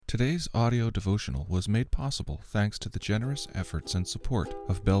Today's audio devotional was made possible thanks to the generous efforts and support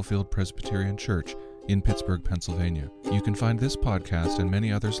of Belfield Presbyterian Church in Pittsburgh, Pennsylvania. You can find this podcast and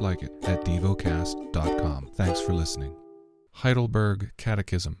many others like it at devocast.com. Thanks for listening. Heidelberg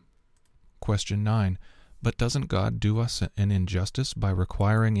Catechism. Question 9. But doesn't God do us an injustice by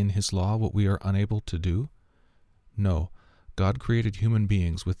requiring in His law what we are unable to do? No. God created human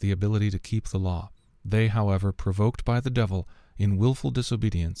beings with the ability to keep the law. They, however, provoked by the devil, in willful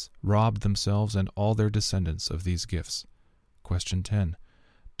disobedience, robbed themselves and all their descendants of these gifts. Question 10.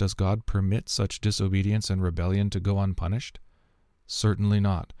 Does God permit such disobedience and rebellion to go unpunished? Certainly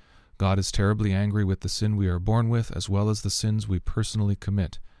not. God is terribly angry with the sin we are born with as well as the sins we personally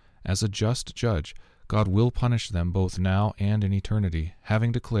commit. As a just judge, God will punish them both now and in eternity,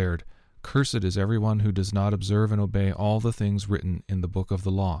 having declared, "Cursed is everyone who does not observe and obey all the things written in the book of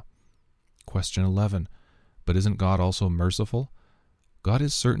the law." Question 11. But isn't God also merciful? God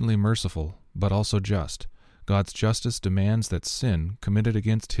is certainly merciful, but also just. God's justice demands that sin, committed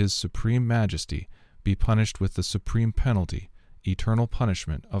against His supreme majesty, be punished with the supreme penalty, eternal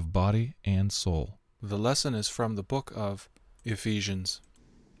punishment of body and soul. The lesson is from the book of Ephesians.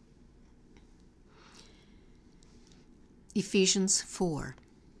 Ephesians 4.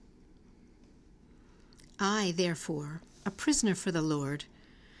 I, therefore, a prisoner for the Lord,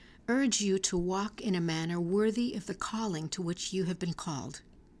 urge you to walk in a manner worthy of the calling to which you have been called,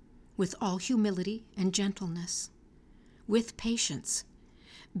 with all humility and gentleness, with patience,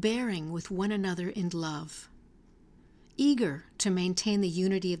 bearing with one another in love, eager to maintain the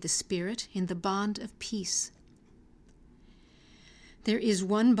unity of the Spirit in the bond of peace. There is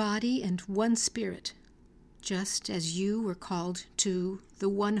one body and one Spirit, just as you were called to the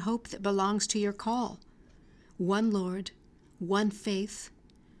one hope that belongs to your call, one Lord, one faith,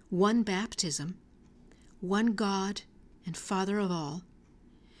 one baptism, one God and Father of all,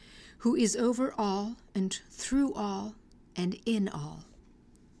 who is over all and through all and in all.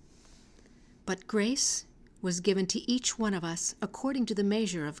 But grace was given to each one of us according to the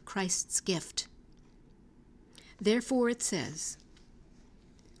measure of Christ's gift. Therefore it says,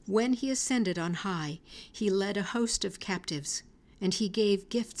 when He ascended on high, He led a host of captives, and He gave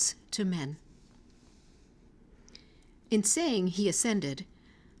gifts to men. In saying He ascended,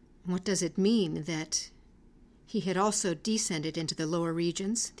 what does it mean that He had also descended into the lower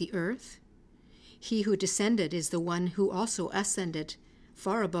regions, the earth? He who descended is the one who also ascended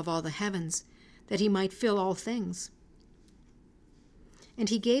far above all the heavens, that He might fill all things. And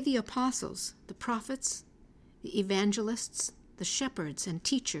He gave the apostles, the prophets, the evangelists, the shepherds and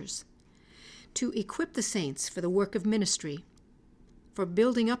teachers, to equip the saints for the work of ministry, for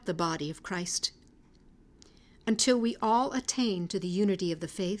building up the body of Christ, until we all attain to the unity of the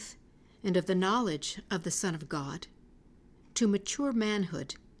faith and of the knowledge of the Son of God, to mature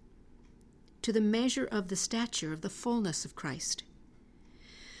manhood, to the measure of the stature of the fullness of Christ,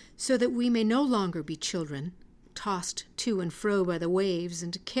 so that we may no longer be children, tossed to and fro by the waves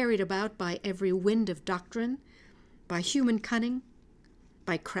and carried about by every wind of doctrine, by human cunning,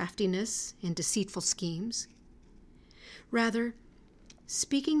 by craftiness and deceitful schemes. Rather,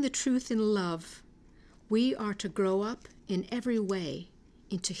 speaking the truth in love, we are to grow up in every way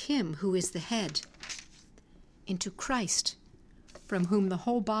into Him who is the head, into Christ, from whom the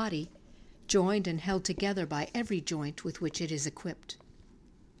whole body, joined and held together by every joint with which it is equipped.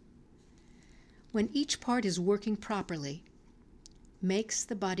 When each part is working properly, makes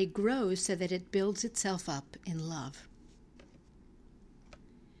the body grow so that it builds itself up in love.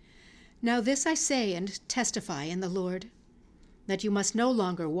 Now this I say and testify in the Lord, that you must no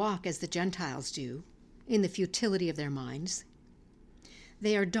longer walk as the Gentiles do, in the futility of their minds.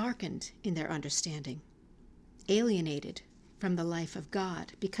 They are darkened in their understanding, alienated from the life of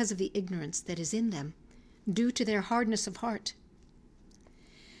God because of the ignorance that is in them, due to their hardness of heart.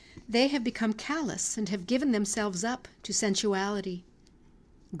 They have become callous and have given themselves up to sensuality,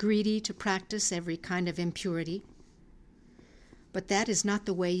 greedy to practice every kind of impurity. But that is not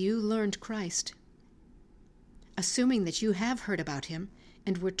the way you learned Christ. Assuming that you have heard about Him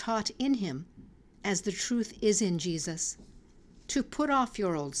and were taught in Him, as the truth is in Jesus, to put off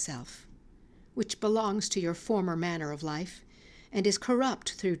your old self, which belongs to your former manner of life and is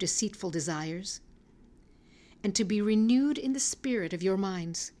corrupt through deceitful desires, and to be renewed in the spirit of your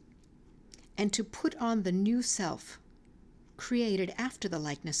minds, and to put on the new self, created after the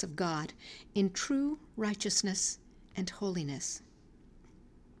likeness of God, in true righteousness and holiness.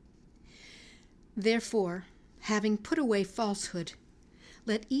 Therefore, having put away falsehood,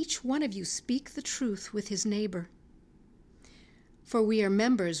 let each one of you speak the truth with his neighbor. For we are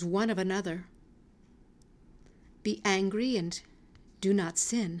members one of another. Be angry and do not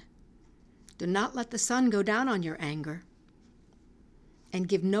sin. Do not let the sun go down on your anger, and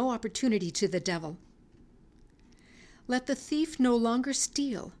give no opportunity to the devil. Let the thief no longer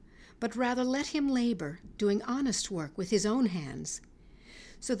steal, but rather let him labor, doing honest work with his own hands,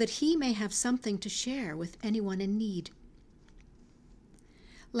 so that he may have something to share with anyone in need.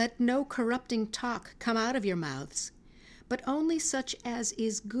 Let no corrupting talk come out of your mouths, but only such as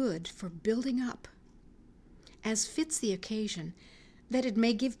is good for building up, as fits the occasion, that it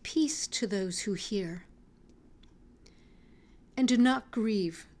may give peace to those who hear. And do not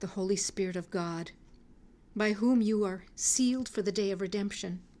grieve the Holy Spirit of God, by whom you are sealed for the day of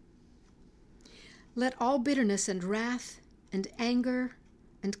redemption. Let all bitterness and wrath and anger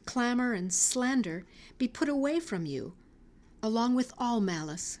and clamor and slander be put away from you, along with all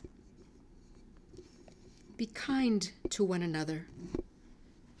malice. Be kind to one another,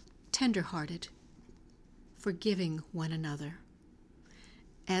 tender-hearted, forgiving one another,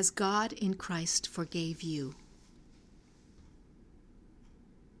 as God in Christ forgave you.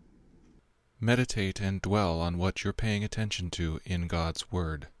 Meditate and dwell on what you're paying attention to in God's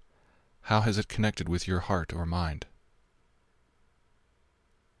Word. How has it connected with your heart or mind?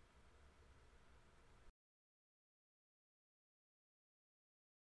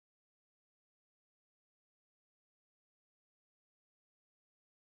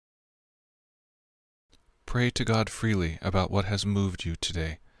 Pray to God freely about what has moved you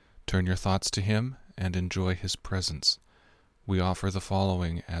today. Turn your thoughts to Him and enjoy His presence. We offer the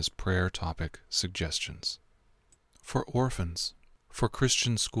following as prayer topic suggestions: for orphans, for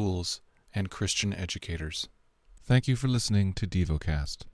Christian schools, and Christian educators. Thank you for listening to DevoCast.